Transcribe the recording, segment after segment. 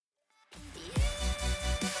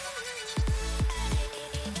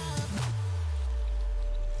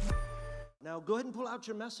Now, go ahead and pull out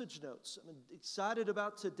your message notes. I'm excited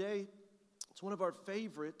about today. It's one of our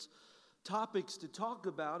favorite topics to talk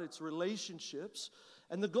about. It's relationships.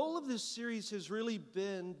 And the goal of this series has really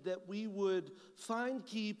been that we would find,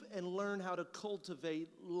 keep, and learn how to cultivate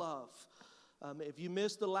love. If you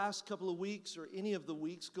missed the last couple of weeks or any of the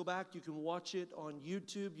weeks, go back. You can watch it on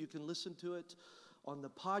YouTube. You can listen to it on the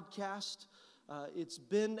podcast. It's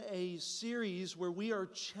been a series where we are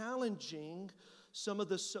challenging some of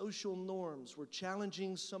the social norms. We're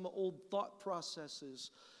challenging some old thought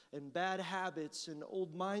processes and bad habits and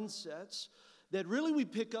old mindsets that really we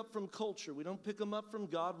pick up from culture. We don't pick them up from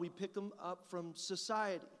God. We pick them up from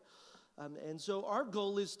society. And so our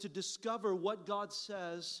goal is to discover what God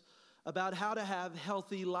says about how to have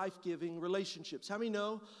healthy, life-giving relationships. How many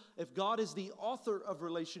know if God is the author of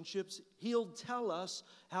relationships, He'll tell us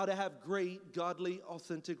how to have great, godly,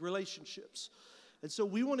 authentic relationships. And so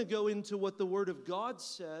we want to go into what the Word of God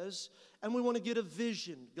says, and we want to get a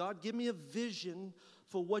vision. God, give me a vision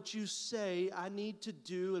for what you say I need to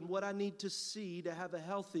do and what I need to see to have a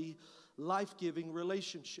healthy, life-giving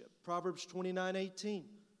relationship. Proverbs 29:18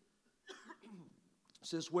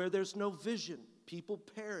 says, where there's no vision, people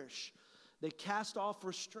perish. They cast off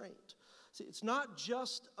restraint. See, it's not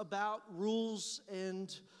just about rules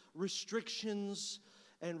and restrictions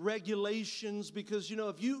and regulations, because, you know,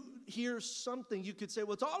 if you hear something, you could say,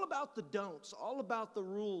 well, it's all about the don'ts, all about the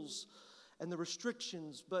rules and the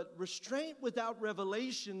restrictions. But restraint without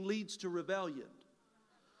revelation leads to rebellion.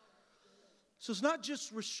 So it's not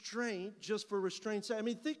just restraint, just for restraint's sake. I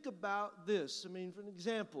mean, think about this. I mean, for an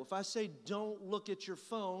example, if I say don't look at your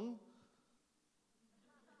phone,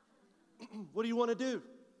 what do you want to do?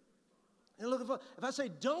 And look, if I say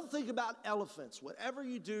don't think about elephants, whatever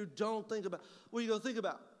you do, don't think about, what are you going to think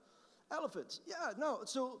about? Elephants. Yeah, no.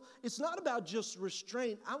 So it's not about just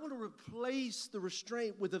restraint. I want to replace the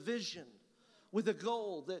restraint with a vision, with a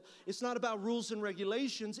goal. That it's not about rules and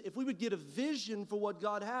regulations. If we would get a vision for what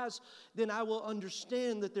God has, then I will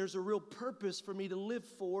understand that there's a real purpose for me to live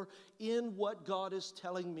for in what God is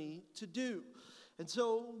telling me to do. And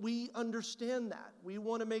so we understand that. We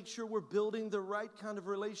want to make sure we're building the right kind of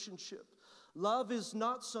relationship. Love is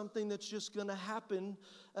not something that's just going to happen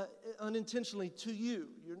unintentionally to you.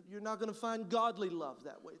 You're not going to find godly love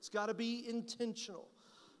that way. It's got to be intentional.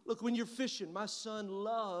 Look, when you're fishing, my son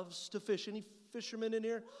loves to fish. Any fishermen in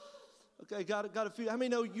here? Okay, got a few. How many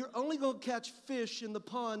know you're only going to catch fish in the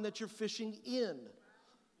pond that you're fishing in?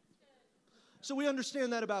 So we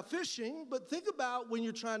understand that about fishing, but think about when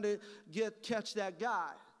you're trying to catch that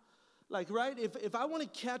guy. Like, right, if I want to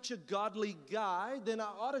catch a godly guy, then I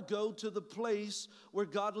ought to go to the place where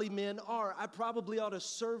godly men are. I probably ought to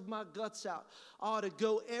serve my guts out. I ought to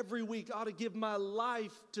go every week. I ought to give my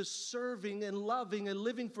life to serving and loving and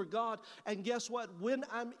living for God. And guess what? When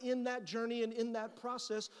I'm in that journey and in that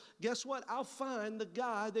process, guess what? I'll find the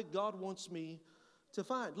guy that God wants me to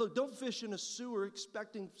find. Look, don't fish in a sewer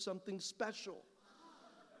expecting something special.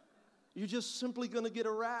 You're just simply going to get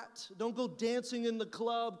a rat. Don't go dancing in the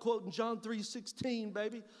club, quoting John 3:16,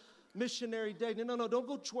 baby. Missionary dating. No, don't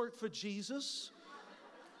go twerk for Jesus.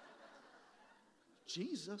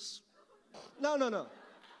 Jesus? No.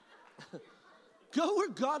 Go where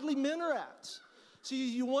godly men are at. See,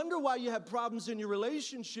 you wonder why you have problems in your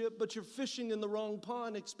relationship, but you're fishing in the wrong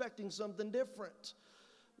pond expecting something different.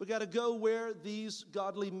 We got to go where these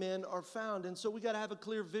godly men are found. And so we got to have a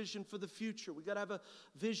clear vision for the future. We got to have a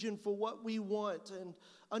vision for what we want and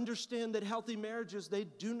understand that healthy marriages, they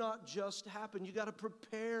do not just happen. You got to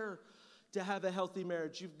prepare to have a healthy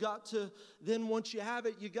marriage. You've got to, then once you have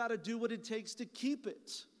it, you got to do what it takes to keep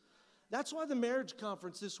it. That's why the marriage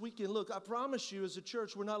conference this weekend, look, I promise you as a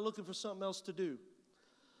church, we're not looking for something else to do.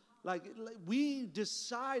 Like we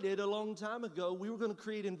decided a long time ago, we were going to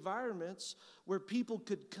create environments where people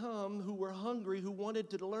could come who were hungry, who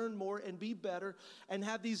wanted to learn more and be better, and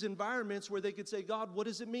have these environments where they could say, God, what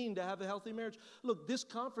does it mean to have a healthy marriage? Look, this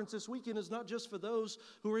conference this weekend is not just for those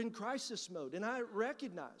who are in crisis mode. And I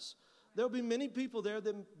recognize there'll be many people there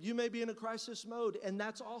that you may be in a crisis mode, and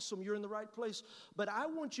that's awesome. You're in the right place. But I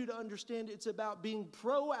want you to understand it's about being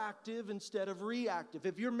proactive instead of reactive.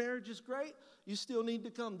 If your marriage is great, you still need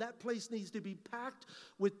to come. That place needs to be packed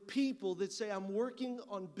with people that say, I'm working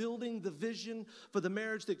on building the vision for the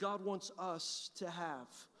marriage that God wants us to have.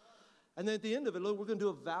 And then at the end of it, look, we're going to do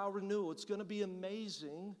a vow renewal. It's going to be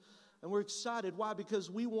amazing. And we're excited. Why?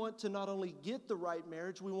 Because we want to not only get the right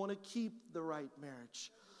marriage, we want to keep the right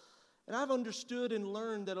marriage. And I've understood and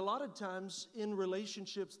learned that a lot of times in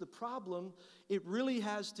relationships, the problem, it really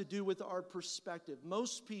has to do with our perspective.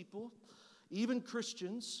 Most people, even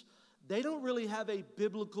Christians, they don't really have a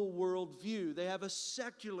biblical worldview. They have a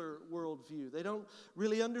secular worldview. They don't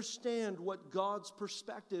really understand what God's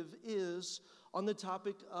perspective is on the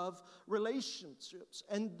topic of relationships.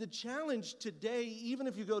 And the challenge today, even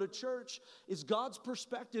if you go to church, is God's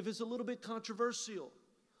perspective is a little bit controversial.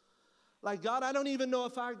 Like, God, I don't even know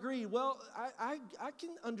if I agree. Well, I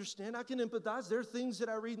can understand. I can empathize. There are things that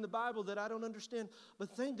I read in the Bible that I don't understand.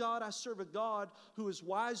 But thank God I serve a God who is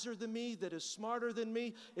wiser than me, that is smarter than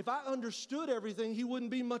me. If I understood everything, He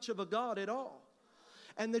wouldn't be much of a God at all.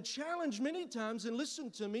 And the challenge many times, and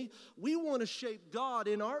listen to me, we want to shape God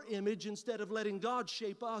in our image instead of letting God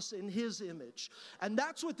shape us in His image. And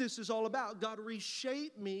that's what this is all about. God,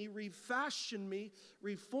 reshape me, refashion me,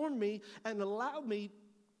 reform me, and allow me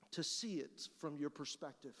to see it from your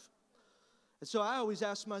perspective. And so I always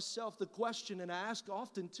ask myself the question, and I ask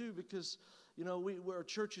often too, because, our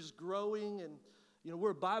church is growing, and, we're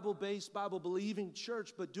a Bible-based, Bible-believing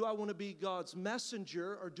church, but do I want to be God's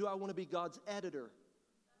messenger, or do I want to be God's editor?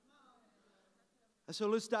 And so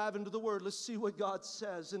let's dive into the Word. Let's see what God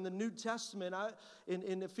says. In the New Testament,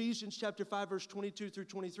 in Ephesians chapter 5, verse 22 through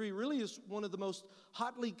 23, really is one of the most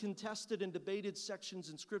hotly contested and debated sections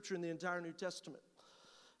in Scripture in the entire New Testament.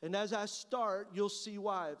 And as I start, you'll see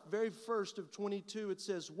why. Very first of 22, it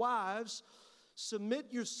says, "Wives,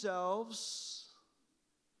 submit yourselves."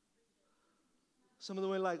 Some of them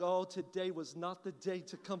were like, "Oh, today was not the day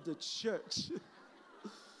to come to church."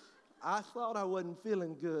 I thought I wasn't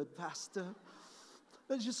feeling good, Pastor.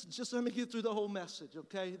 But just let me get through the whole message,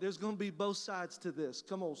 okay? There's going to be both sides to this.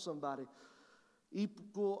 Come on, somebody.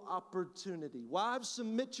 Equal opportunity. Wives,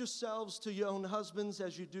 submit yourselves to your own husbands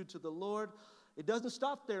as you do to the Lord. It doesn't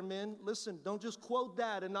stop there, men. Listen, don't just quote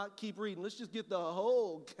that and not keep reading. Let's just get the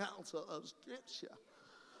whole counsel of Scripture.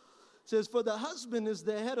 It says, "For the husband is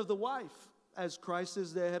the head of the wife, as Christ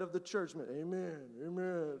is the head of the church." Amen,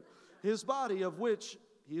 amen. His body, of which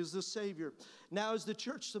He is the Savior. Now, as the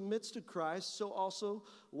church submits to Christ, so also,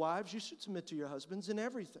 wives, you should submit to your husbands in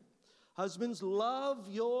everything. Husbands, love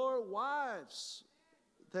your wives.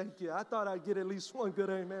 Thank you. I thought I'd get at least one good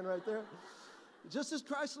amen right there. Just as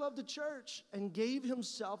Christ loved the church and gave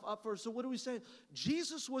Himself up for us. So what are we saying?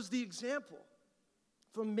 Jesus was the example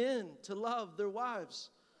for men to love their wives.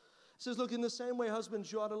 It says, look, in the same way,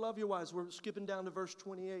 husbands, you ought to love your wives. We're skipping down to verse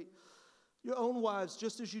 28. Your own wives,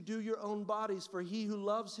 just as you do your own bodies, for he who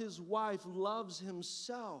loves his wife loves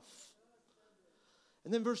himself.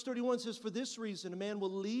 And then verse 31 says, for this reason, a man will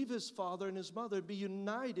leave his father and his mother and be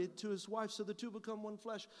united to his wife, so the two become one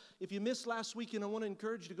flesh. If you missed last weekend, I want to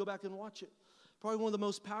encourage you to go back and watch it. Probably one of the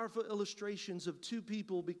most powerful illustrations of two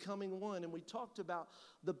people becoming one. And we talked about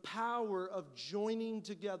the power of joining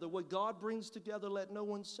together. What God brings together, let no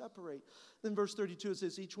one separate. Then verse 32, it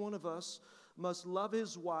says, each one of us must love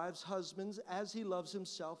his wives, husbands, as he loves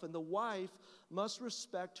himself. And the wife must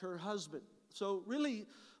respect her husband. So really,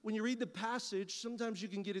 when you read the passage, sometimes you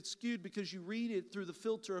can get it skewed because you read it through the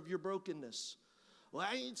filter of your brokenness. Well,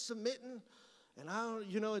 I ain't submitting. And I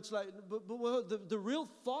don't, it's like, but the real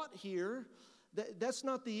thought here, that's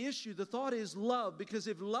not the issue. The thought is love, because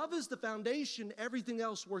if love is the foundation, everything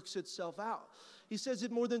else works itself out. He says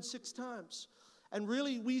it more than 6 times. And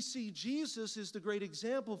really, we see Jesus is the great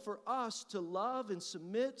example for us to love and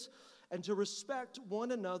submit and to respect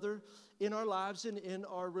one another in our lives and in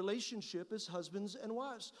our relationship as husbands and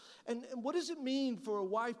wives. And what does it mean for a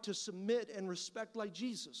wife to submit and respect like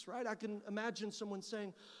Jesus, right? I can imagine someone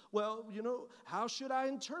saying, well, how should I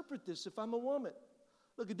interpret this if I'm a woman?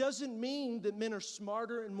 Look, it doesn't mean that men are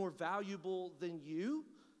smarter and more valuable than you.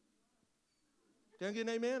 Can I get an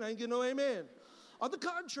amen? I ain't getting no amen. On the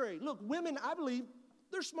contrary, look, women, I believe,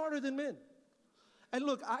 they're smarter than men. And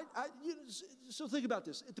look, so think about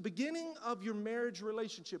this. At the beginning of your marriage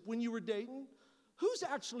relationship, when you were dating, who's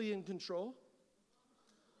actually in control?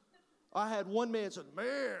 I had one man say,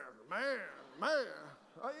 man. Well,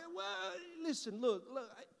 listen, look,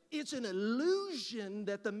 it's an illusion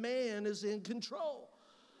that the man is in control.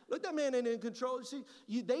 Look, that man ain't in control. You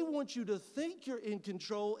see, they want you to think you're in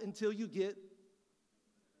control until you get.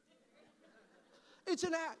 It's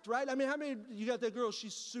an act, right? I mean, how many, you got that girl,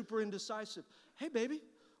 she's super indecisive. Hey, baby,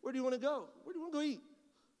 where do you want to go? Where do you want to go eat?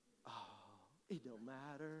 Oh, it don't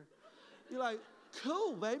matter. You're like,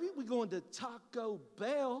 cool, baby. We're going to Taco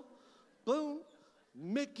Bell. Boom.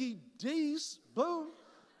 Mickey D's. Boom.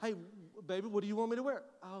 Hey, baby, what do you want me to wear?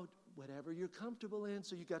 Oh, whatever you're comfortable in.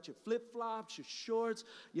 So you got your flip-flops, your shorts,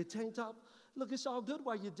 your tank top. Look, it's all good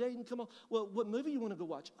while you're dating. Come on. Well, what movie you want to go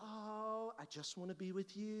watch? Oh, I just want to be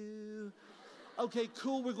with you. Okay,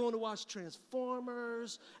 cool, we're going to watch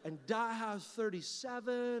Transformers and Die Hard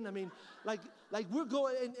 37. I mean, like we're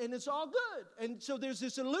going, and it's all good. And so there's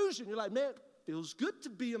this illusion. You're like, man, feels good to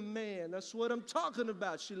be a man. That's what I'm talking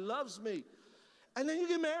about. She loves me. And then you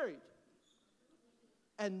get married.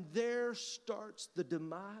 And there starts the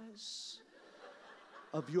demise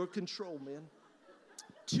of your control, man.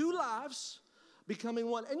 2 lives becoming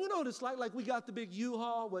one. And you know what it's like we got the big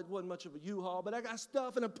U-Haul. Well, it wasn't much of a U-Haul, but I got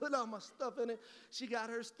stuff, and I put all my stuff in it. She got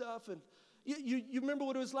her stuff, and you remember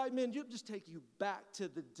what it was like, man? You just take you back to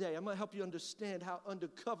the day. I'm going to help you understand how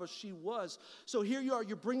undercover she was. So here you are,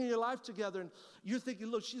 you're bringing your life together, and you're thinking,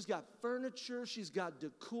 look, she's got furniture, she's got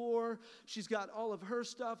decor, she's got all of her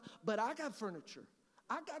stuff, but I got furniture.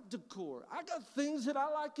 I got decor. I got things that I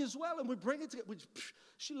like as well, and we bring it together.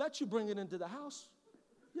 She lets you bring it into the house.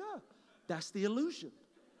 Yeah, that's the illusion.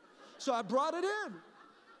 So I brought it in.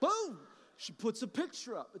 Boom. She puts a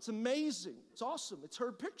picture up. It's amazing. It's awesome. It's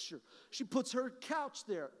her picture. She puts her couch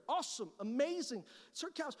there. Awesome. Amazing. It's her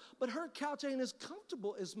couch. But her couch ain't as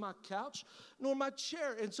comfortable as my couch, nor my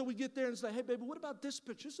chair. And so we get there and it's like, hey, baby, what about this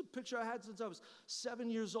picture? This is a picture I had since I was 7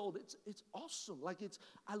 years old. It's awesome.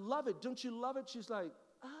 I love it. Don't you love it? She's like,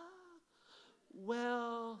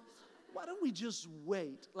 well, why don't we just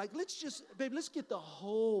wait? Let's get the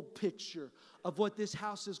whole picture of what this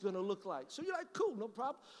house is going to look like. So you're like, cool, no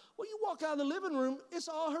problem. Well, you walk out of the living room, it's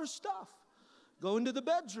all her stuff. Go into the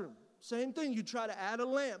bedroom. Same thing. You try to add a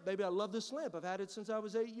lamp. Baby, I love this lamp. I've had it since I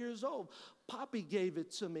was 8 years old. Poppy gave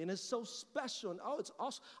it to me, and it's so special. And oh, it's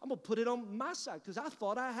awesome. I'm going to put it on my side because I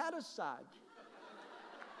thought I had a side.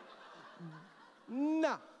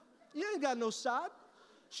 Nah, you ain't got no side.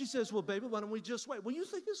 She says, well, baby, why don't we just wait? Well, you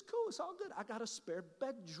think it's cool. It's all good. I got a spare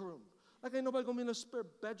bedroom. Like, ain't nobody going to be in a spare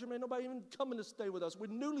bedroom. Ain't nobody even coming to stay with us. We're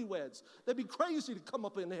newlyweds. They'd be crazy to come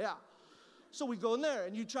up in here. So we go in there,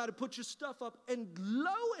 and you try to put your stuff up, and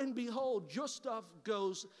lo and behold, your stuff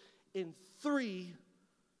goes in 3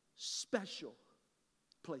 special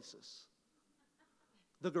places.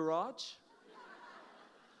 The garage,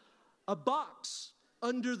 a box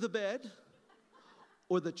under the bed,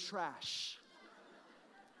 or the trash.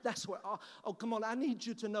 That's where, oh, come on, I need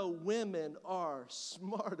you to know women are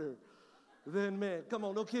smarter than men. Come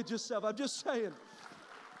on, don't kid yourself. I'm just saying.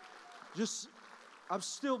 I'm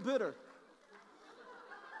still bitter.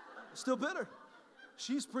 Still bitter.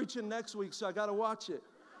 She's preaching next week, so I got to watch it.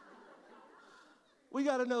 We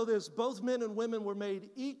got to know this. Both men and women were made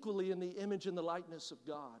equally in the image and the likeness of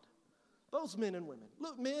God. Both men and women.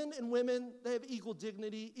 Look, men and women, they have equal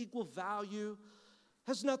dignity, equal value.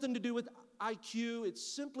 Has nothing to do with IQ. It's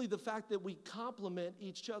simply the fact that we complement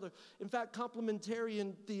each other. In fact,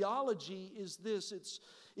 complementarian theology is this.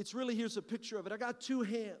 It's really, here's a picture of it. I got 2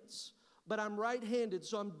 hands, but I'm right-handed,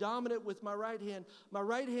 so I'm dominant with my right hand. My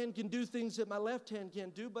right hand can do things that my left hand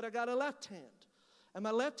can't do, but I got a left hand. And my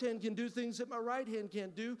left hand can do things that my right hand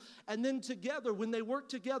can't do. And then together, when they work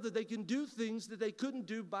together, they can do things that they couldn't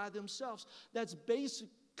do by themselves. That's basic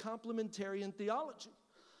complementarian theology.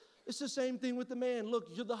 It's the same thing with the man. Look,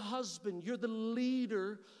 you're the husband. You're the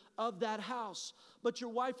leader of that house. But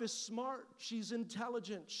your wife is smart. She's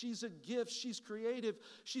intelligent. She's a gift. She's creative.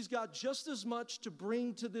 She's got just as much to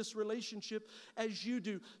bring to this relationship as you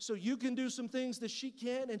do. So you can do some things that she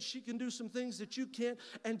can't, and she can do some things that you can't.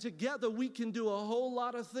 And together we can do a whole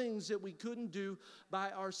lot of things that we couldn't do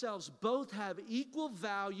by ourselves. Both have equal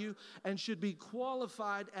value and should be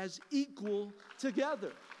qualified as equal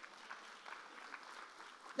together.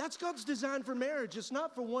 That's God's design for marriage. It's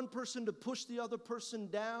not for one person to push the other person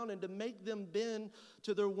down and to make them bend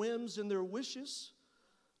to their whims and their wishes.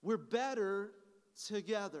 We're better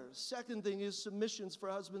together. Second thing is submissions for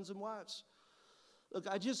husbands and wives. Look,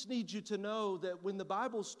 I just need you to know that when the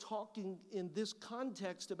Bible's talking in this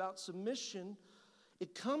context about submission,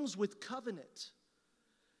 it comes with covenant.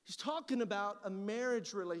 He's talking about a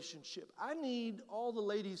marriage relationship. I need all the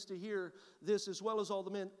ladies to hear this as well as all the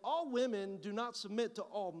men. All women do not submit to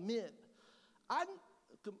all men. I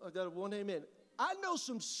got one amen. I know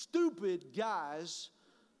some stupid guys,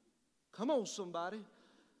 come on somebody,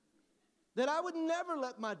 that I would never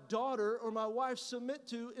let my daughter or my wife submit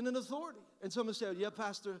to in an authority. And someone said, yeah,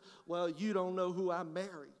 Pastor, well, you don't know who I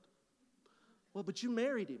married. Well, but you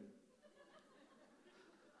married him.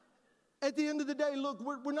 At the end of the day, look,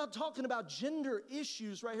 we're not talking about gender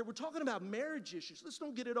issues right here. We're talking about marriage issues. Let's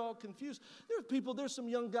don't get it all confused. There's some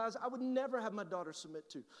young guys I would never have my daughter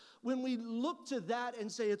submit to. When we look to that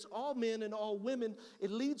and say it's all men and all women,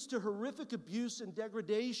 it leads to horrific abuse and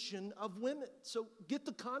degradation of women. So get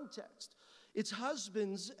the context. It's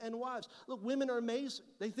husbands and wives. Look, women are amazing.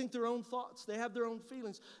 They think their own thoughts. They have their own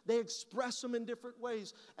feelings. They express them in different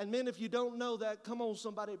ways. And men, if you don't know that, come on,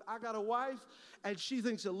 somebody. I got a wife, and she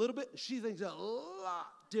thinks a lot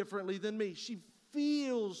differently than me. She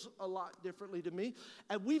feels a lot differently to me.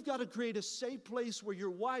 And we've got to create a safe place where your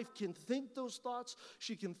wife can think those thoughts,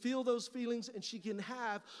 she can feel those feelings, and she can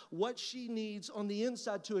have what she needs on the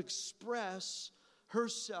inside to express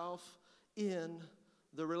herself in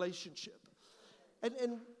the relationship.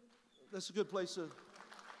 And that's a good place to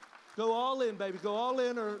go all in, baby. Go all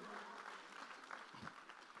in. Or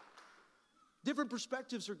different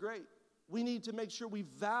perspectives are great. We need to make sure we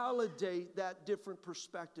validate that different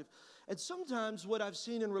perspective. And sometimes what I've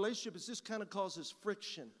seen in relationship is this kind of causes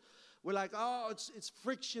friction. We're like, oh, it's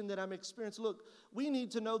friction that I'm experiencing. Look, we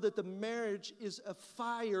need to know that the marriage is a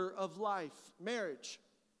fire of life. Marriage,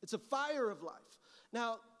 it's a fire of life.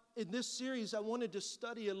 Now, in this series, I wanted to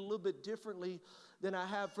study it a little bit differently than I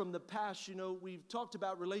have from the past. You know, we've talked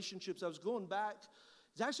about relationships. I was going back.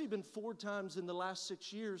 It's actually been 4 times in the last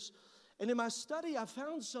 6 years. And in my study, I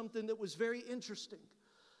found something that was very interesting.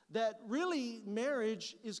 That really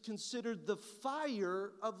marriage is considered the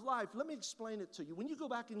fire of life. Let me explain it to you. When you go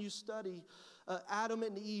back and you study Adam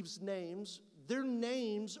and Eve's names, their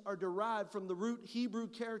names are derived from the root Hebrew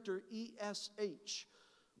character ESH,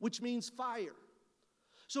 which means fire.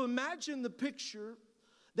 So imagine the picture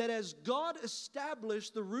that as God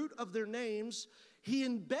established the root of their names, he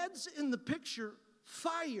embeds in the picture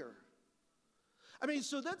fire. I mean,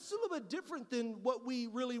 so that's a little bit different than what we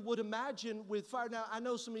really would imagine with fire. Now, I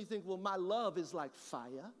know some of you think, well, my love is like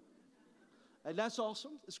fire. And that's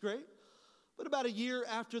awesome. It's great. But about a year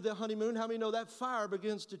after the honeymoon, how many know that fire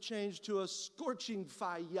begins to change to a scorching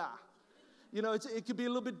fire? You know, it could be a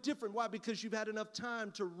little bit different. Why? Because you've had enough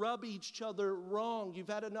time to rub each other wrong. You've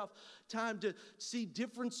had enough time to see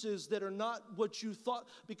differences that are not what you thought,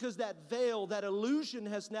 because that veil, that illusion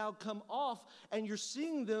has now come off, and you're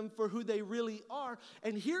seeing them for who they really are.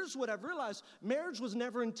 And here's what I've realized. Marriage was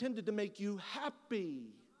never intended to make you happy.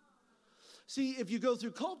 See, if you go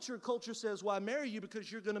through culture says, well, I marry you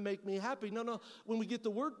because you're going to make me happy. No. When we get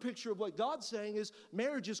the word picture of what God's saying is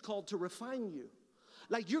marriage is called to refine you.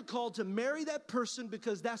 Like you're called to marry that person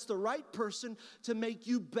because that's the right person to make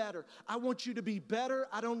you better. I want you to be better.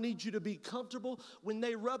 I don't need you to be comfortable. When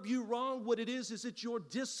they rub you wrong, what it is it's your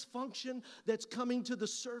dysfunction that's coming to the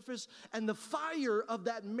surface. And the fire of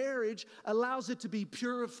that marriage allows it to be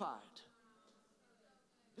purified.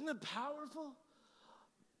 Isn't that powerful?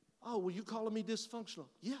 Oh, well, you calling me dysfunctional?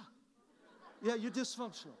 Yeah, you're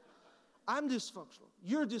dysfunctional. I'm dysfunctional.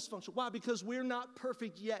 You're dysfunctional. Why? Because we're not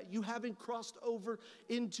perfect yet. You haven't crossed over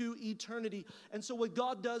into eternity. And so what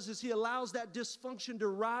God does is he allows that dysfunction to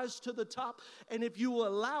rise to the top. And if you will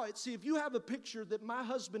allow it, see, if you have a picture that my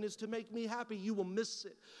husband is to make me happy, you will miss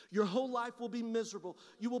it. Your whole life will be miserable.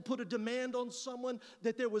 You will put a demand on someone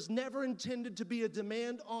that there was never intended to be a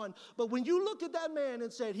demand on. But when you look at that man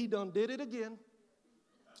and say, he done did it again,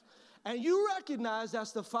 and you recognize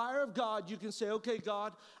that's the fire of God, you can say, okay,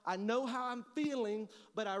 God, I know how I'm feeling,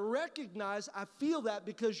 but I recognize I feel that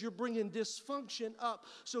because you're bringing dysfunction up.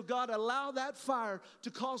 So God, allow that fire to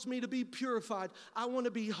cause me to be purified. I want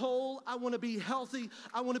to be whole. I want to be healthy.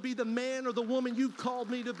 I want to be the man or the woman you've called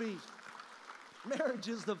me to be. Marriage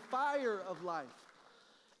is the fire of life.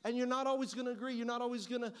 And you're not always going to agree. You're not always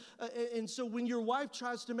going to. And so when your wife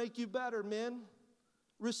tries to make you better, men,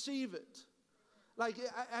 receive it. Like,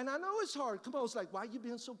 and I know it's hard. Come on, it's like, why are you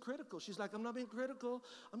being so critical? She's like, I'm not being critical.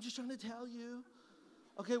 I'm just trying to tell you.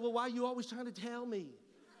 Okay, well, why are you always trying to tell me?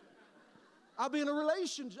 I'll be in a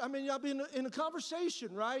relationship. I'll be in a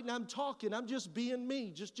conversation, right? And I'm talking. I'm just being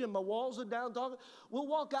me. Just, Jim, my walls are down talking. We'll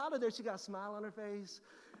walk out of there. She got a smile on her face.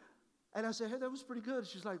 And I said, hey, that was pretty good.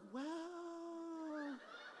 She's like, well.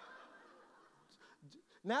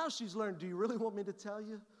 Now she's learned, do you really want me to tell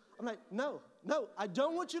you? I'm like, no, I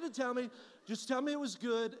don't want you to tell me. Just tell me it was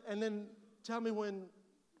good, and then tell me when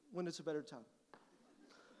it's a better time.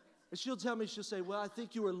 And she'll say, well, I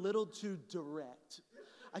think you were a little too direct.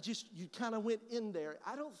 You kind of went in there.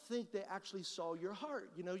 I don't think they actually saw your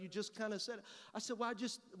heart. You know, you just kind of said it. I said, well,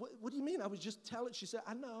 what do you mean? I was just telling. She said,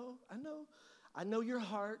 I know your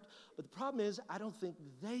heart, but the problem is I don't think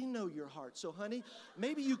they know your heart. So, honey,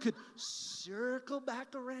 maybe you could circle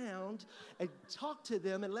back around and talk to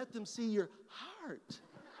them and let them see your heart.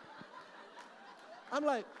 I'm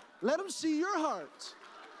like, let them see your heart.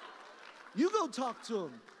 You go talk to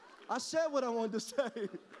them. I said what I wanted to say.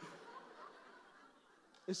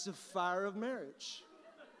 It's the fire of marriage.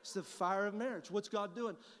 It's the fire of marriage. What's God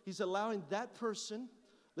doing? He's allowing that person,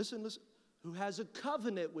 listen, who has a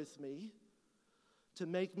covenant with me, to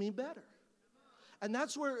make me better. And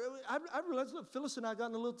that's where I realized, look, Phyllis and I got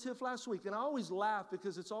in a little tiff last week. And I always laugh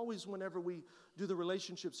because it's always whenever we do the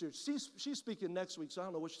relationship series. She's speaking next week, so I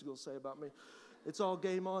don't know what she's going to say about me. It's all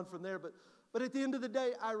game on from there. But at the end of the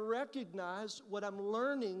day, I recognize what I'm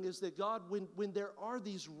learning is that God, when there are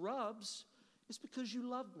these rubs, it's because you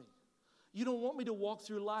love me. You don't want me to walk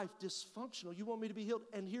through life dysfunctional. You want me to be healed.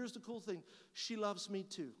 And here's the cool thing. She loves me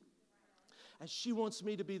too. And she wants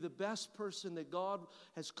me to be the best person that God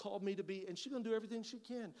has called me to be. And she's going to do everything she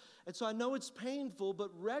can. And so I know it's painful,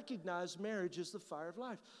 but recognize marriage is the fire of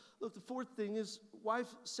life. Look, the fourth thing is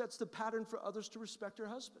wife sets the pattern for others to respect her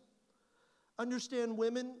husband. Understand,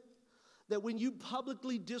 women, that when you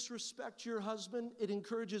publicly disrespect your husband, it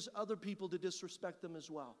encourages other people to disrespect them as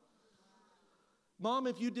well. Mom,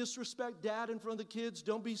 if you disrespect dad in front of the kids,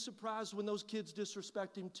 don't be surprised when those kids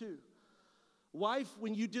disrespect him too. Wife,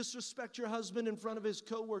 when you disrespect your husband in front of his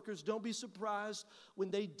coworkers, don't be surprised when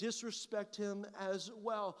they disrespect him as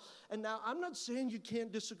well. And now, I'm not saying you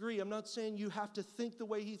can't disagree. I'm not saying you have to think the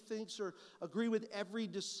way he thinks or agree with every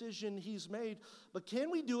decision he's made. But can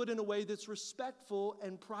we do it in a way that's respectful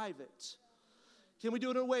and private? Can we do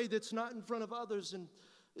it in a way that's not in front of others? And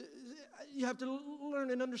you have to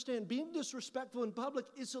learn and understand, being disrespectful in public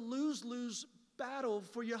is a lose-lose battle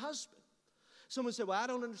for your husband. Someone said, well, I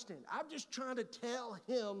don't understand. I'm just trying to tell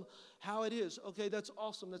him how it is. Okay, that's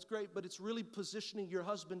awesome. That's great. But it's really positioning your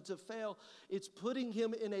husband to fail. It's putting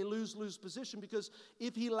him in a lose-lose position because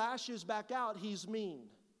if he lashes back out, he's mean.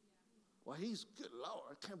 Well, he's, good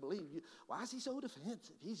Lord, I can't believe you. Why is he so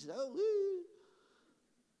defensive? He's so, woo.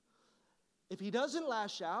 If he doesn't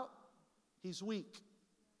lash out, he's weak.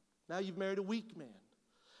 Now you've married a weak man.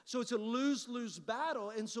 So it's a lose-lose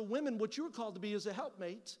battle. And so women, what you're called to be is a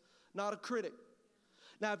helpmate, not a critic.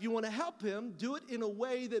 Now, if you want to help him, do it in a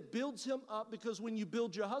way that builds him up, because when you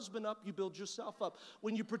build your husband up, you build yourself up.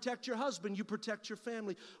 When you protect your husband, you protect your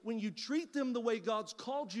family. When you treat them the way God's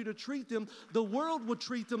called you to treat them, the world will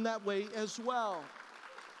treat them that way as well.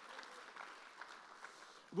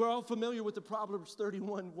 We're all familiar with the Proverbs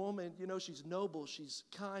 31 woman. You know, she's noble, she's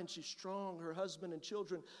kind, she's strong. Her husband and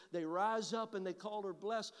children, they rise up and they call her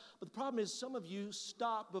blessed. But the problem is some of you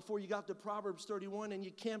stopped before you got to Proverbs 31 and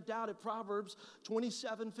you camped out at Proverbs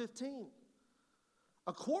 27:15.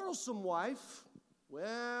 A quarrelsome wife,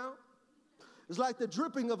 well, is like the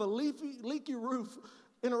dripping of a leaky roof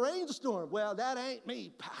in a rainstorm. Well, that ain't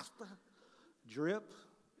me, Pastor. Drip,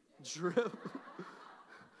 drip.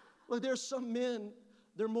 Look, there's some men,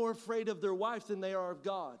 they're more afraid of their wife than they are of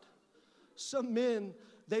God. Some men,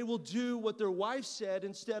 they will do what their wife said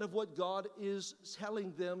instead of what God is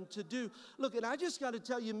telling them to do. Look, and I just got to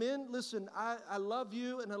tell you, men, listen, I love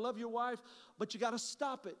you and I love your wife, but you got to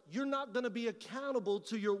stop it. You're not going to be accountable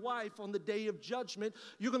to your wife on the day of judgment.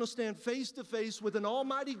 You're going to stand face to face with an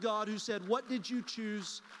almighty God who said, what did you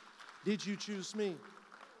choose? Did you choose me?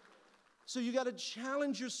 So you got to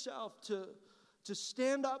challenge yourself to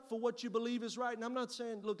stand up for what you believe is right. And I'm not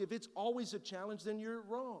saying, look, if it's always a challenge, then you're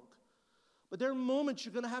wrong. But there are moments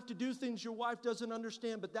you're going to have to do things your wife doesn't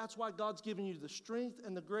understand, but that's why God's given you the strength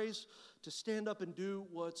and the grace to stand up and do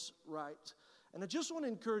what's right. And I just want to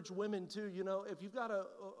encourage women too, you know, if you've got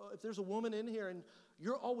if there's a woman in here and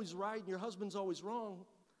you're always right and your husband's always wrong,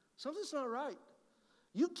 something's not right.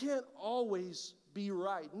 You can't always be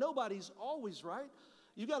right. Nobody's always right.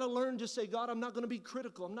 You got to learn to say, God, I'm not going to be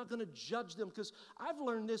critical. I'm not going to judge them, because I've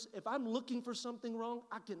learned this. If I'm looking for something wrong,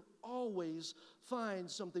 I can always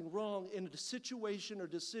find something wrong in a situation or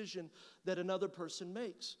decision that another person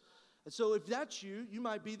makes. And so if that's you, you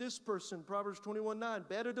might be this person. Proverbs 21:9,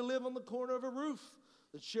 better to live on the corner of a roof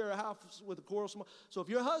than share a house with a quarrelsome. So if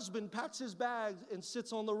your husband packs his bags and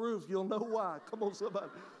sits on the roof, you'll know why. Come on, somebody.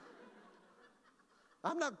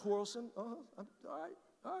 I'm not quarrelsome. All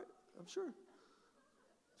right, I'm sure.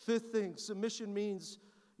 Fifth thing, submission means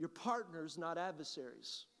your partners, not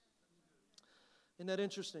adversaries. Isn't that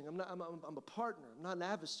interesting? I'm a partner, I'm not an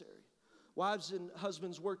adversary. Wives and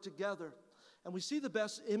husbands work together. And we see the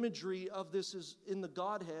best imagery of this is in the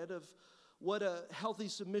Godhead of what a healthy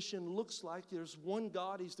submission looks like. There's one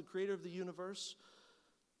God, He's the creator of the universe.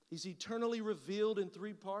 He's eternally revealed in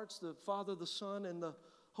three parts, the Father, the Son, and the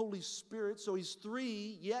Holy Spirit. So He's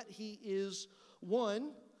three, yet He is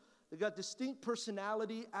one. They've got distinct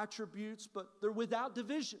personality attributes, but they're without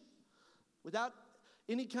division, without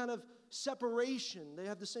any kind of separation. They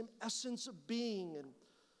have the same essence of being. And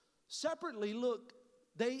separately, look,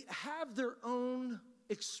 they have their own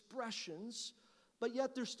expressions, but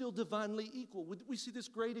yet they're still divinely equal. We see this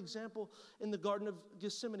great example in the Garden of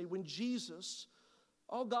Gethsemane when Jesus,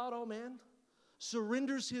 all God, all man,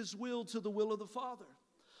 surrenders His will to the will of the Father.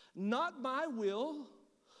 Not my will,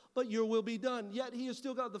 but your will be done. Yet he is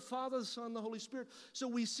still God, the Father, the Son, the Holy Spirit. So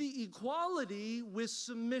we see equality with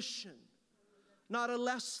submission. Not a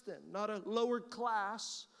less than, not a lower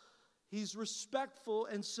class. He's respectful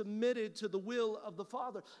and submitted to the will of the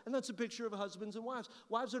Father. And that's a picture of husbands and wives.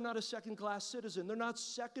 Wives are not a second-class citizen. They're not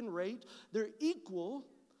second-rate. They're equal,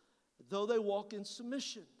 though they walk in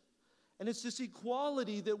submission. And it's this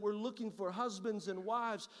equality that we're looking for husbands and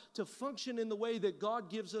wives to function in the way that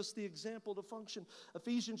God gives us the example to function.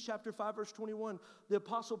 Ephesians chapter 5, verse 21, the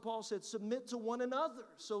Apostle Paul said, submit to one another.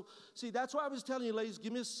 So, see, that's why I was telling you, ladies,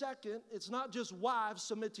 give me a second. It's not just wives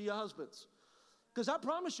submit to your husbands. Because I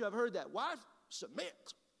promise you, I've heard that. Wife,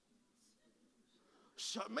 submit.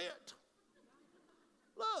 Submit.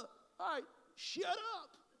 Look, all right, shut up.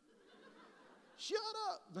 Shut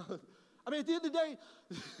up. I mean, at the end of the day,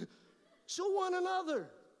 to one another.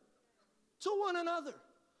 To one another.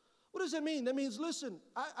 What does that mean? That means, listen,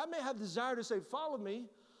 I may have desire to say, follow me,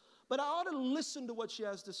 but I ought to listen to what she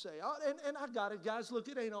has to say. And I got it, guys. Look,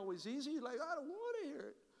 it ain't always easy. Like, I don't want to hear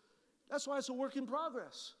it. That's why it's a work in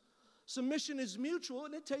progress. Submission is mutual,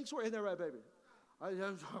 and it takes work. Ain't that right, baby?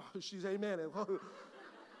 She's amen.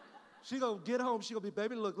 She's going to get home. She's going to be,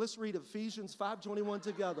 baby, look, let's read Ephesians 5:21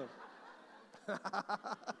 together.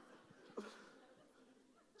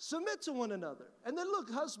 Submit to one another. And then look,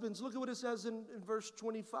 husbands, look at what it says in verse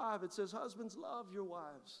 25. It says, husbands, love your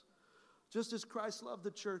wives, just as Christ loved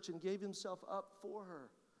the church and gave himself up for her.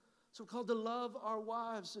 So we're called to love our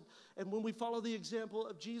wives. And when we follow the example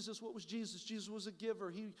of Jesus, what was Jesus? Jesus was a giver.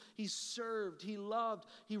 He served, he loved,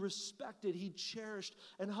 he respected, he cherished.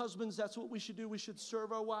 And husbands, that's what we should do. We should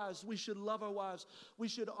serve our wives. We should love our wives. We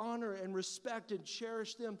should honor and respect and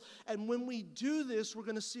cherish them. And when we do this, we're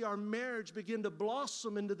going to see our marriage begin to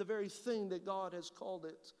blossom into the very thing that God has called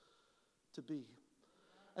it to be.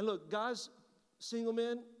 And look, guys, single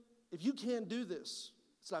men, if you can't do this,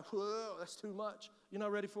 it's like, whoa, that's too much. You're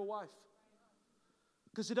not ready for a wife.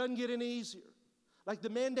 Because it doesn't get any easier. Like the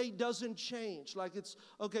mandate doesn't change. Like it's,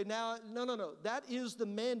 okay, now, no. That is the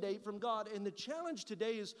mandate from God. And the challenge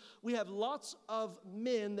today is we have lots of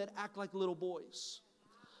men that act like little boys.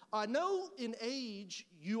 I know in age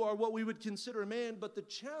you are what we would consider a man, but the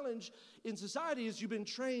challenge in society is you've been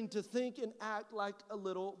trained to think and act like a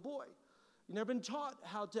little boy. You've never been taught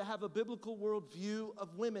how to have a biblical worldview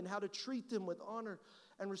of women, how to treat them with honor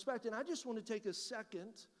and respect. And I just want to take a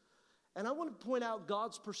second, and I want to point out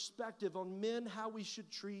God's perspective on men, how we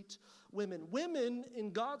should treat women. Women,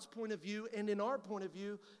 in God's point of view and in our point of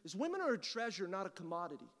view, is women are a treasure, not a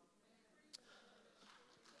commodity.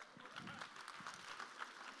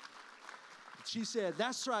 She said,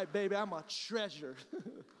 that's right, baby, I'm a treasure.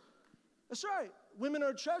 That's right. Women are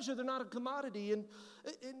a treasure. They're not a commodity. And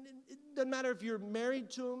it doesn't matter if you're married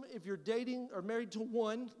to them, if you're dating or married to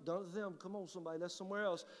one. Don't them. Come on, somebody. That's somewhere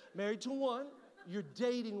else. Married to one. You're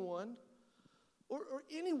dating one. Or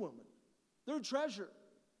any woman. They're a treasure.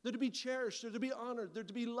 They're to be cherished. They're to be honored. They're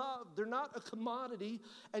to be loved. They're not a commodity.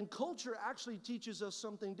 And culture actually teaches us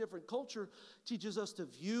something different. Culture teaches us to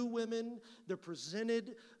view women. They're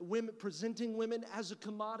presenting women as a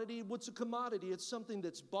commodity. What's a commodity? It's something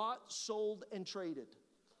that's bought, sold, and traded.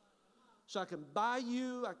 So I can buy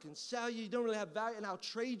you, I can sell you, you don't really have value, and I'll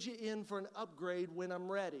trade you in for an upgrade when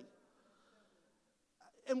I'm ready.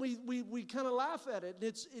 And we kind of laugh at it.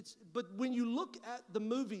 But when you look at the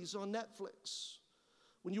movies on Netflix,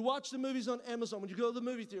 when you watch the movies on Amazon, when you go to the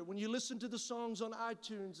movie theater, when you listen to the songs on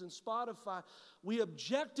iTunes and Spotify, we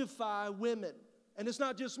objectify women. And it's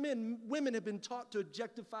not just men. Women have been taught to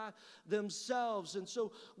objectify themselves. And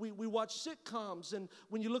so we watch sitcoms. And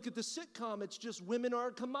when you look at the sitcom, it's just women are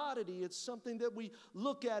a commodity. It's something that we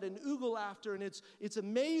look at and oogle after. And it's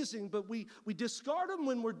amazing. But we discard them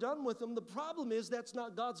when we're done with them. The problem is that's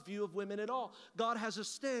not God's view of women at all. God has a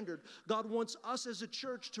standard. God wants us as a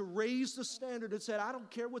church to raise the standard and say, I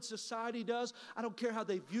don't care what society does. I don't care how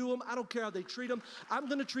they view them. I don't care how they treat them. I'm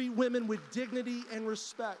going to treat women with dignity and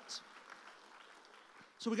respect.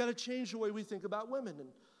 So we got to change the way we think about women. And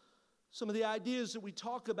some of the ideas that we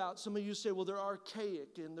talk about, some of you say, well, they're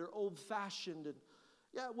archaic and they're old-fashioned. And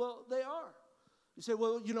yeah, well, they are. You say,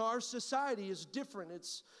 well, you know, our society is different. It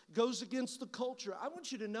goes against the culture. I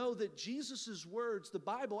want you to know that Jesus' words, the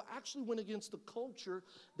Bible, actually went against the culture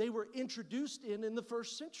they were introduced in the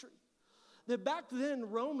first century. That back then,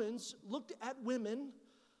 Romans looked at women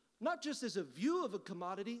not just as a view of a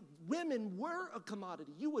commodity. Women were a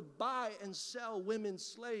commodity. You would buy and sell women's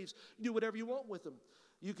slaves. You do whatever you want with them.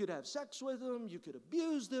 You could have sex with them. You could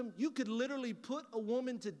abuse them. You could literally put a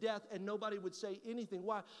woman to death and nobody would say anything.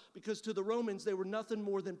 Why? Because to the Romans, they were nothing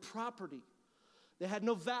more than property. They had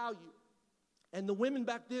no value. And the women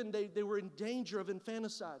back then, they were in danger of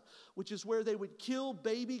infanticide, which is where they would kill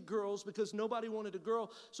baby girls because nobody wanted a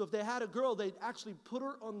girl. So if they had a girl, they'd actually put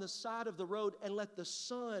her on the side of the road and let the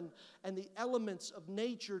sun and the elements of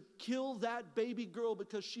nature kill that baby girl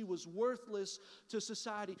because she was worthless to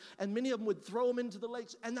society. And many of them would throw them into the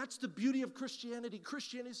lakes. And that's the beauty of Christianity.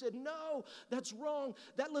 Christianity said, no, that's wrong.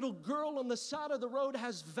 That little girl on the side of the road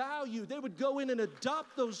has value. They would go in and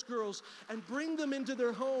adopt those girls and bring them into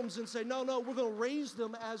their homes and say, no, we're going to raise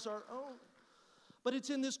them as our own. But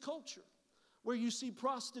it's in this culture where you see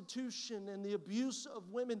prostitution and the abuse of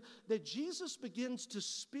women that Jesus begins to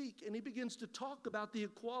speak, and he begins to talk about the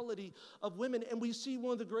equality of women. And we see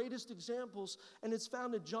one of the greatest examples, and it's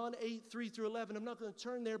found in John 8, 3 through 11. I'm not going to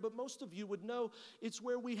turn there, but most of you would know it's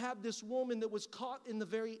where we have this woman that was caught in the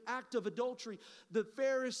very act of adultery. The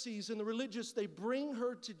Pharisees and the religious, they bring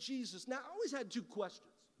her to Jesus. Now, I always had two questions.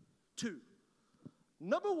 Two.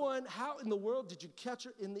 Number one, how in the world did you catch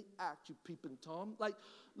her in the act, you peeping Tom? Like,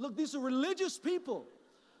 look, these are religious people.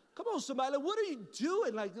 Come on, somebody. Like, what are you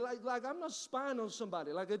doing? Like I'm not spying on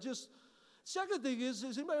somebody. Like, Second thing is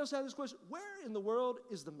anybody else have this question? Where in the world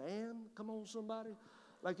is the man? Come on, somebody.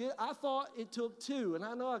 Like, I thought it took two, and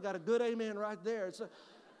I know I got a good amen right there. It's like,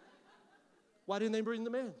 why didn't they bring the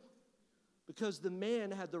man? Because the man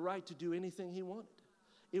had the right to do anything he wanted.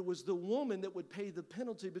 It was the woman that would pay the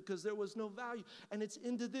penalty because there was no value. And it's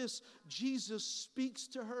into this. Jesus speaks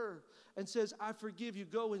to her and says, I forgive you.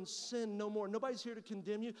 Go and sin no more. Nobody's here to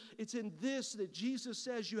condemn you. It's in this that Jesus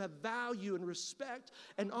says you have value and respect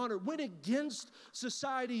and honor. Went against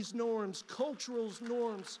society's norms, cultural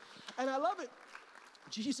norms. And I love it.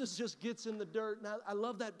 Jesus just gets in the dirt. And I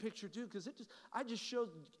love that picture too, because I just showed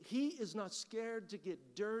he is not scared to get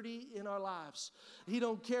dirty in our lives. He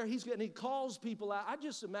don't care. And he calls people out. I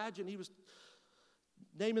just imagine he was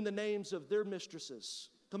naming the names of their mistresses.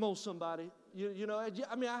 Come on, somebody. You know,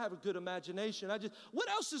 I mean, I have a good imagination. What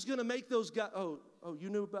else is going to make those guys? Oh, you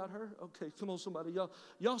knew about her? Okay, come on, somebody.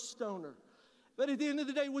 Y'all stone her. But at the end of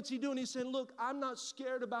the day, what's he doing? He's saying, look, I'm not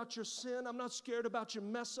scared about your sin. I'm not scared about your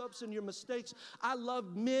mess-ups and your mistakes. I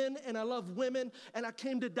love men and I love women, and I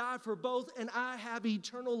came to die for both, and I have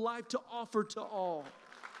eternal life to offer to all.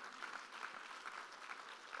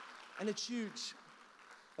 And it's huge.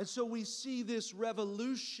 And so we see this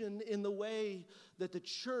revolution in the way that the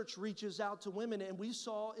church reaches out to women. And we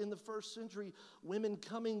saw in the first century women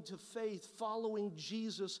coming to faith, following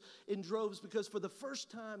Jesus in droves, because for the first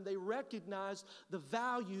time they recognized the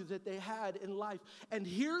value that they had in life. And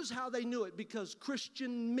here's how they knew it: because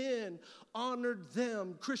Christian men honored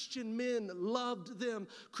them, Christian men loved them,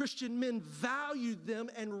 Christian men valued them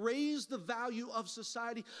and raised the value of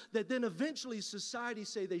society, that then eventually society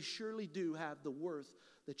say they surely do have the worth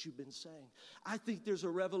that you've been saying. I think there's a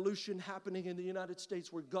revolution happening in the United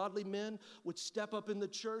States where godly men would step up in the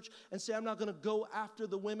church and say, I'm not going to go after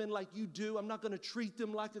the women like you do. I'm not going to treat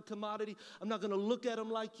them like a commodity. I'm not going to look at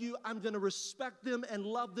them like you. I'm going to respect them and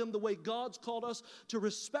love them the way God's called us to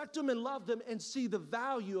respect them and love them, and see the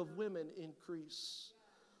value of women increase.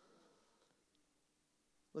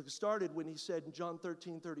 Look, it started when he said in John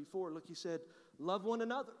 13:34, look, he said, love one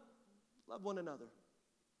another. Love one another.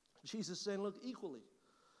 Jesus saying, look, equally.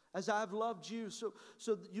 As I've loved you, so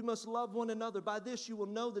you must love one another. By this you will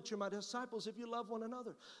know that you're my disciples, if you love one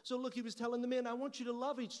another. So look, he was telling the men, I want you to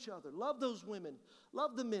love each other. Love those women.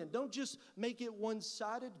 Love the men. Don't just make it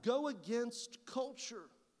one-sided. Go against culture.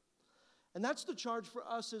 And that's the charge for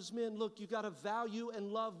us as men. Look, you got to value and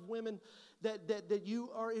love women that you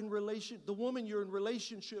are in relation, the woman you're in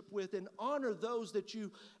relationship with, and honor those that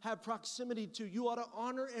you have proximity to. You ought to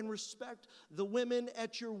honor and respect the women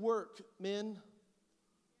at your work, men.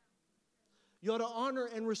 You ought to honor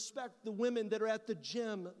and respect the women that are at the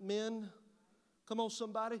gym, men. Come on,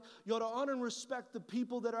 somebody. You ought to honor and respect the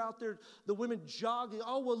people that are out there, the women jogging.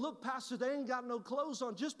 Oh, well, look, Pastor, they ain't got no clothes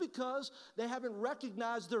on. Just because they haven't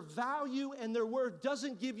recognized their value and their worth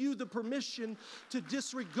doesn't give you the permission to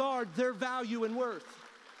disregard their value and worth.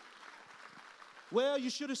 Well,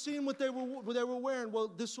 you should have seen what they were wearing. Well,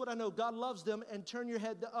 this is what I know. God loves them, and turn your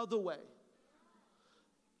head the other way.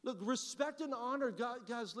 Look, respect and honor, God,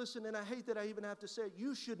 guys, listen, and I hate that I even have to say it,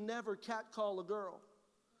 you should never catcall a girl.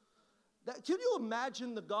 Can you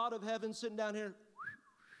imagine the God of heaven sitting down here?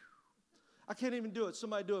 I can't even do it.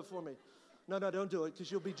 Somebody do it for me. No, don't do it,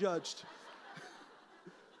 because you'll be judged.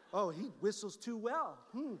 Oh, he whistles too well.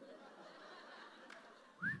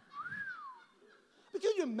 But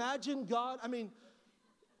can you imagine God? I mean,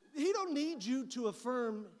 he don't need you to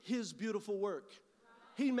affirm his beautiful work.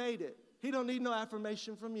 He made it. He don't need no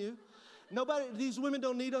affirmation from you. These women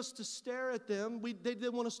don't need us to stare at them. They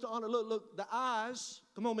want us to honor. Look, the eyes,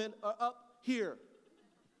 come on, men, are up here.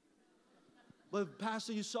 But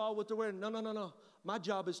Pastor, you saw what they're wearing. No. My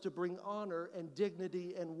job is to bring honor and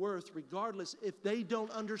dignity and worth regardless if they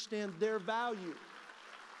don't understand their value.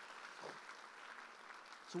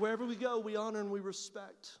 So wherever we go, we honor and we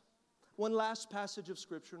respect. One last passage of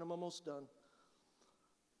Scripture, and I'm almost done.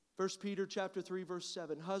 1 Peter chapter 3, verse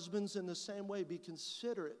 7. Husbands, in the same way, be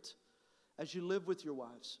considerate as you live with your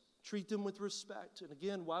wives. Treat them with respect. And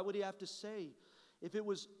again, why would he have to say, if it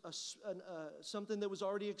was something that was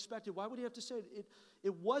already expected, why would he have to say it?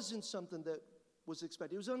 It wasn't something that was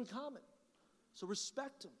expected. It was uncommon. So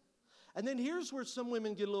respect them. And then here's where some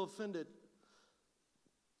women get a little offended,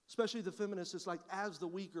 especially the feminists. It's like, as the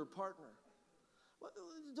weaker partner. Well,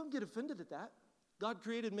 don't get offended at that. God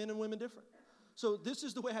created men and women different. So this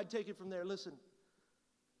is the way I'd take it from there. Listen,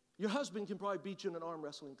 your husband can probably beat you in an arm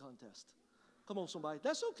wrestling contest. Come on, somebody.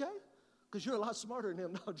 That's okay, because you're a lot smarter than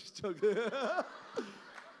him. No, I'm just joking.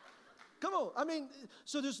 Come on. I mean,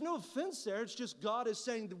 so there's no offense there. It's just God is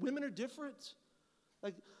saying the women are different.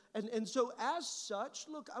 And so as such,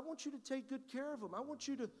 look, I want you to take good care of them. I want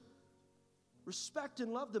you to respect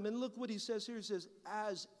and love them. And look what he says here. He says,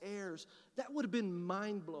 as heirs. That would have been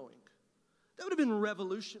mind-blowing. That would have been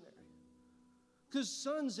revolutionary. Because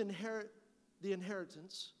sons inherit the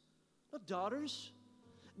inheritance, not daughters.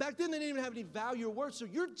 Back then, they didn't even have any value or worth. So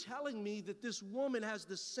you're telling me that this woman has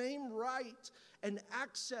the same right and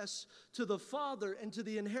access to the father and to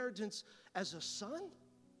the inheritance as a son?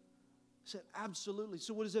 I said, absolutely.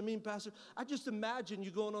 So what does that mean, Pastor? I just imagine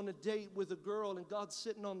you going on a date with a girl and God's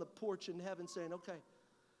sitting on the porch in heaven saying, okay,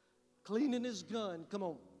 cleaning his gun. Come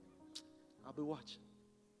on, I'll be watching.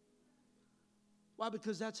 Why?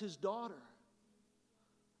 Because that's his daughter.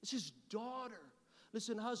 It's his daughter.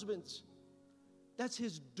 Listen, husbands, that's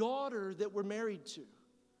his daughter that we're married to.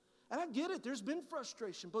 And I get it. There's been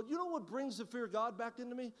frustration. But you know what brings the fear of God back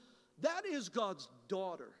into me? That is God's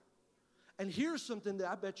daughter. And here's something that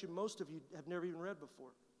I bet you most of you have never even read before.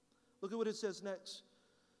 Look at what it says next.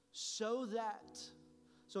 So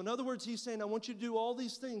in other words, he's saying, I want you to do all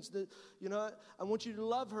these things. That, I want you to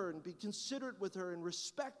love her and be considerate with her and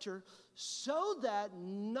respect her so that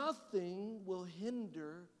nothing will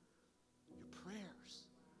hinder your prayers.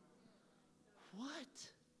 What?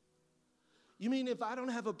 You mean if I don't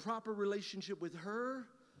have a proper relationship with her,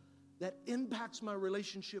 that impacts my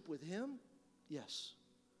relationship with him? Yes.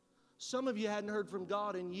 Some of you hadn't heard from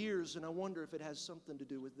God in years, and I wonder if it has something to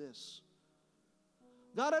do with this.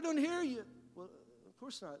 God, I don't hear you. Well, of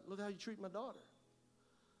course not. Look how you treat my daughter.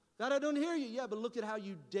 God, I don't hear you. Yeah, but look at how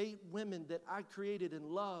you date women that I created and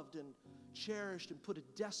loved and cherished and put a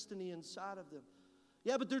destiny inside of them.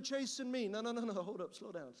 Yeah, but they're chasing me. No. Hold up.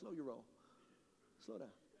 Slow down. Slow your roll. Slow down.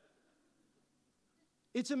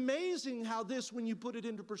 It's amazing how this, when you put it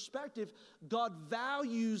into perspective, God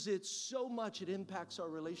values it so much it impacts our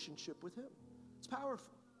relationship with him. It's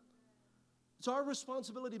powerful. It's our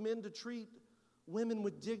responsibility, men, to treat women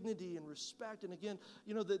with dignity and respect. And again,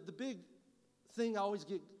 the big thing I always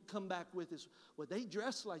come back with is, well, they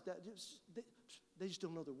dress like that. They just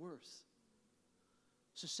don't know their worth.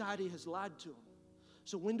 Society has lied to them.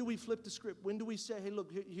 So when do we flip the script? When do we say, hey,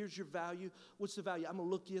 look, here's your value. What's the value? I'm going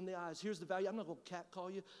to look you in the eyes. Here's the value. I'm not going to catcall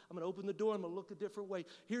you. I'm going to open the door. I'm going to look a different way.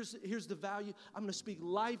 Here's the value. I'm going to speak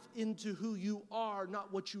life into who you are,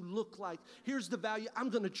 not what you look like. Here's the value. I'm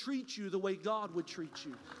going to treat you the way God would treat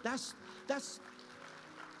you. That's.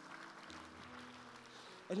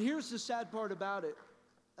 And here's the sad part about it.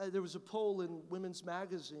 There was a poll in Women's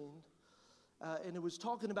Magazine, and it was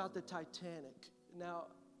talking about the Titanic. Now,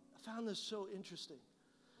 I found this so interesting.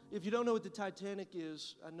 If you don't know what the Titanic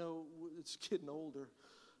is, I know it's getting older.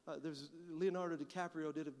 There's Leonardo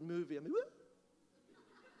DiCaprio did a movie. So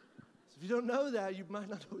if you don't know that, you might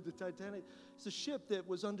not know what the Titanic. It's a ship that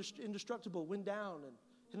was indestructible, went down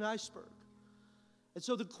in an iceberg. And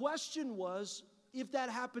so the question was, if that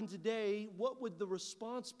happened today, what would the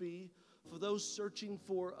response be for those searching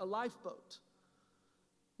for a lifeboat?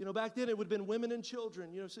 Back then it would have been women and children.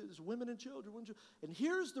 So there's women and children. And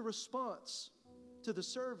here's the response to the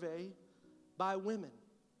survey by women.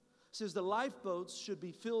 It says the lifeboats should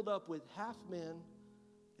be filled up with half men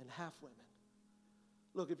and half women.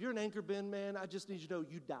 Look, if you're an anchor bin man, I just need you to know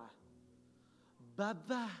you die.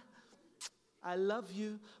 Bye-bye. I love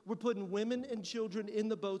you. We're putting women and children in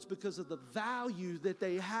the boats because of the value that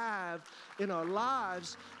they have in our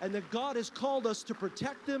lives and that God has called us to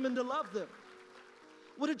protect them and to love them.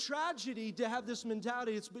 What a tragedy to have this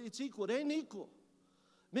mentality. It's equal. It ain't equal.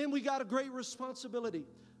 Men, we got a great responsibility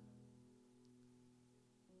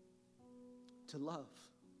to love,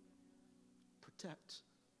 protect.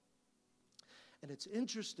 And it's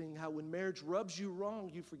interesting how when marriage rubs you wrong,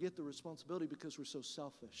 you forget the responsibility because we're so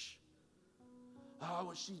selfish. Oh,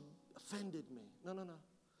 well, she offended me. No.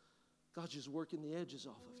 God's just working the edges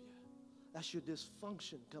off of you. That's your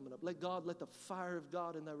dysfunction coming up. Let the fire of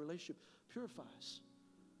God in that relationship purify us.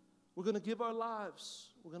 We're going to give our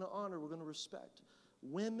lives. We're going to honor. We're going to respect.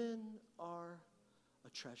 Women are a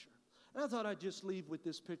treasure. And I thought I'd just leave with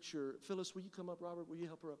this picture. Phyllis, will you come up? Robert, will you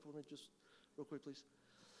help her up for me just real quick, please?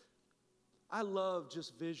 I love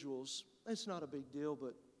just visuals. It's not a big deal,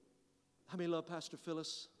 but how many love Pastor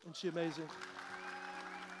Phyllis? Isn't she amazing?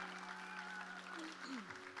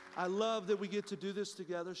 I love that we get to do this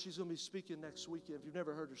together. She's going to be speaking next weekend. If you've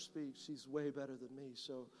never heard her speak, she's way better than me.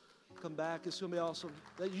 So come back. It's going to be awesome.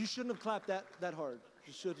 You shouldn't have clapped that hard.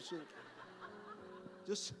 You should.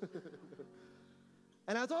 Just.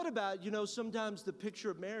 And I thought about, sometimes the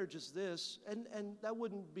picture of marriage is this, and that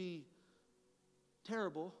wouldn't be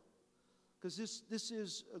terrible, because this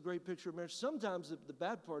is a great picture of marriage. Sometimes the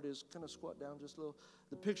bad part is kind of squat down just a little.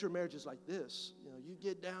 The picture of marriage is like this. You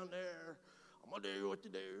get down there. I'm going to do what to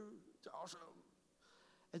do. It's awesome.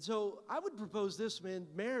 And so I would propose this, man.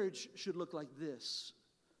 Marriage should look like this.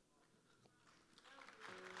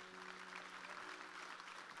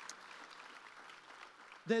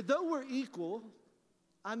 That though we're equal,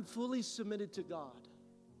 I'm fully submitted to God.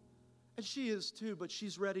 And she is too, but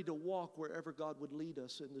she's ready to walk wherever God would lead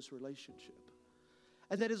us in this relationship.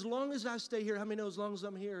 And that as long as I stay here, how many know as long as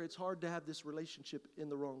I'm here, it's hard to have this relationship in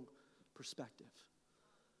the wrong perspective.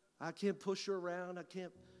 I can't push her around. In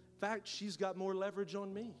fact, she's got more leverage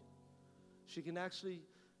on me. She can actually,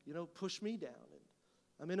 push me down. And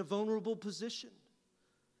I'm in a vulnerable position.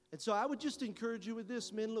 And so I would just encourage you with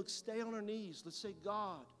this. Men, look, stay on our knees. Let's say,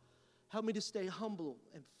 God, help me to stay humble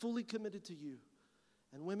and fully committed to you.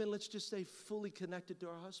 And women, let's just stay fully connected to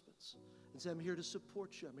our husbands. And say, I'm here to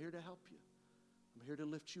support you. I'm here to help you. I'm here to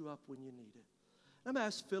lift you up when you need it. And I'm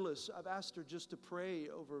asked Phyllis, I've asked her just to pray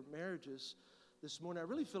over marriages this morning. I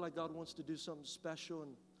really feel like God wants to do something special.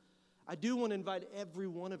 And I do want to invite every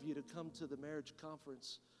one of you to come to the marriage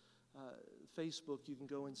conference. Facebook, you can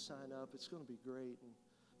go and sign up. It's going to be great. And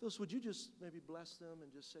Phyllis, would you just maybe bless them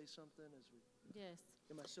and just say something as we... Yes.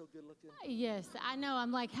 Am I so good looking? Yes, I know.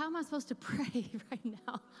 I'm like, how am I supposed to pray right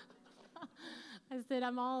now? I said,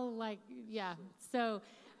 I'm all like, yeah. So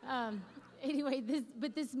anyway,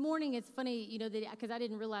 this morning it's funny, because I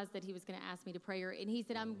didn't realize that he was going to ask me to pray. And he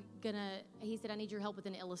said, I need your help with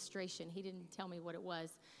an illustration. He didn't tell me what it was.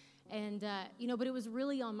 And, but it was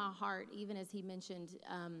really on my heart, even as he mentioned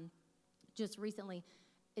just recently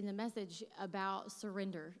in the message about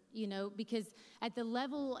surrender, because at the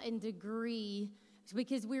level and degree,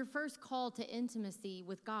 because we're first called to intimacy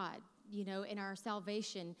with God, in our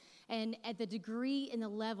salvation. And at the degree and the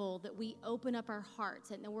level that we open up our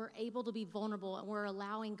hearts and that we're able to be vulnerable and we're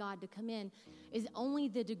allowing God to come in is only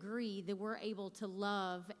the degree that we're able to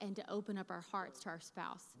love and to open up our hearts to our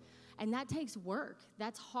spouse. And that takes work.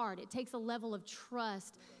 That's hard. It takes a level of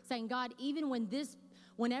trust, saying, God, even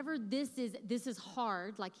whenever this is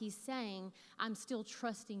hard, like he's saying, I'm still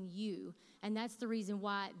trusting you. And that's the reason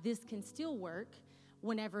why this can still work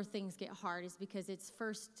whenever things get hard, is because it's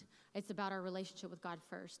about our relationship with God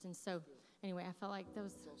first. And so anyway, I felt like that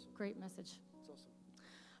was a great message. That's awesome.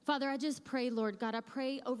 Father, I just pray, Lord God, I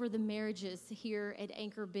pray over the marriages here at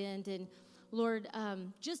Anchor Bend, and Lord,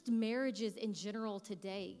 just marriages in general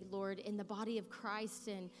today, Lord, in the body of Christ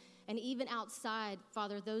and even outside,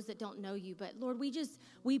 Father, those that don't know you. But Lord,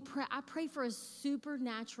 I pray for a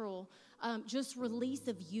supernatural just release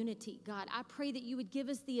of unity, God. I pray that you would give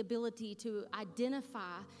us the ability to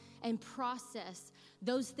identify and process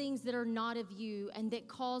those things that are not of you and that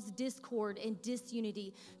cause discord and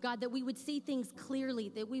disunity. God, that we would see things clearly,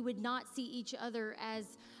 that we would not see each other as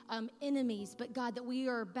enemies, but God, that we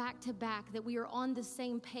are back to back, that we are on the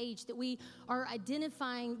same page, that we are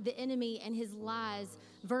identifying the enemy and his lies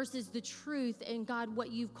versus the truth, and God,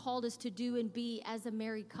 what you've called us to do and be as a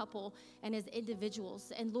married couple and as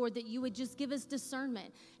individuals. And Lord, that you would just give us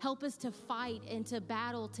discernment, help us to fight and to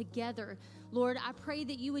battle together. Lord, I pray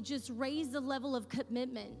that you would just raise the level of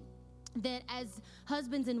commitment, that as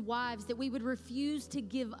husbands and wives, that we would refuse to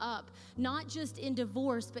give up, not just in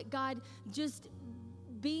divorce, but God, just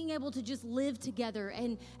being able to just live together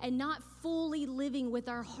and not fully living with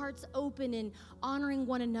our hearts open and honoring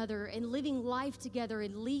one another and living life together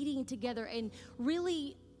and leading together and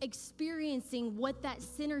really experiencing what that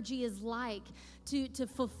synergy is like to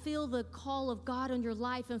fulfill the call of God on your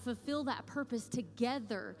life and fulfill that purpose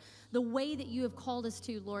together the way that you have called us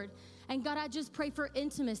to, Lord. And God, I just pray for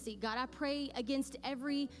intimacy. God, I pray against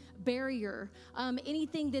every barrier,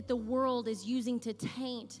 anything that the world is using to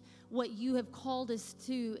taint what you have called us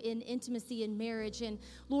to in intimacy and marriage. And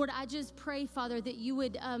Lord, I just pray, Father, that you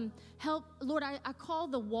would help. Lord, I call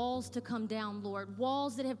the walls to come down, Lord,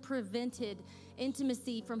 walls that have prevented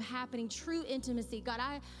intimacy from happening, true intimacy. God,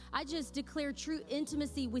 I just declare true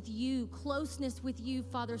intimacy with you, closeness with you,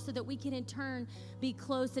 Father, so that we can in turn be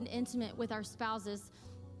close and intimate with our spouses.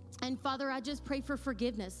 And Father, I just pray for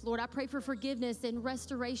forgiveness. Lord, I pray for forgiveness and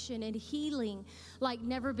restoration and healing like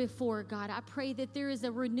never before, God. I pray that there is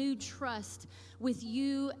a renewed trust with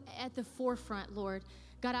you at the forefront, Lord.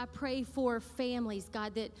 God, I pray for families,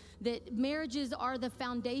 God, that marriages are the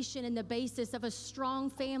foundation and the basis of a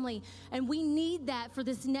strong family. And we need that for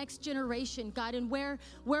this next generation, God, and where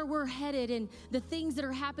we're headed and the things that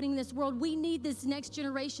are happening in this world. We need this next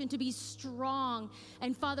generation to be strong.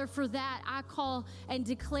 And Father, for that, I call and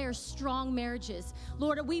declare strong marriages.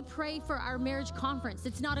 Lord, we pray for our marriage conference.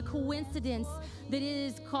 It's not a coincidence that it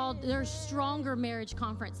is called their Stronger Marriage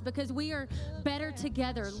Conference, because we are better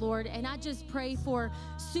together, Lord. And I just pray for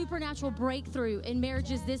supernatural breakthrough in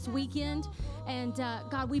marriages this weekend. And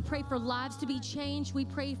God, we pray for lives to be changed. We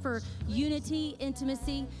pray for unity,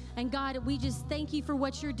 intimacy. And God, we just thank you for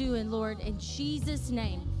what you're doing, Lord, in Jesus'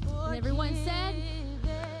 name. And everyone said,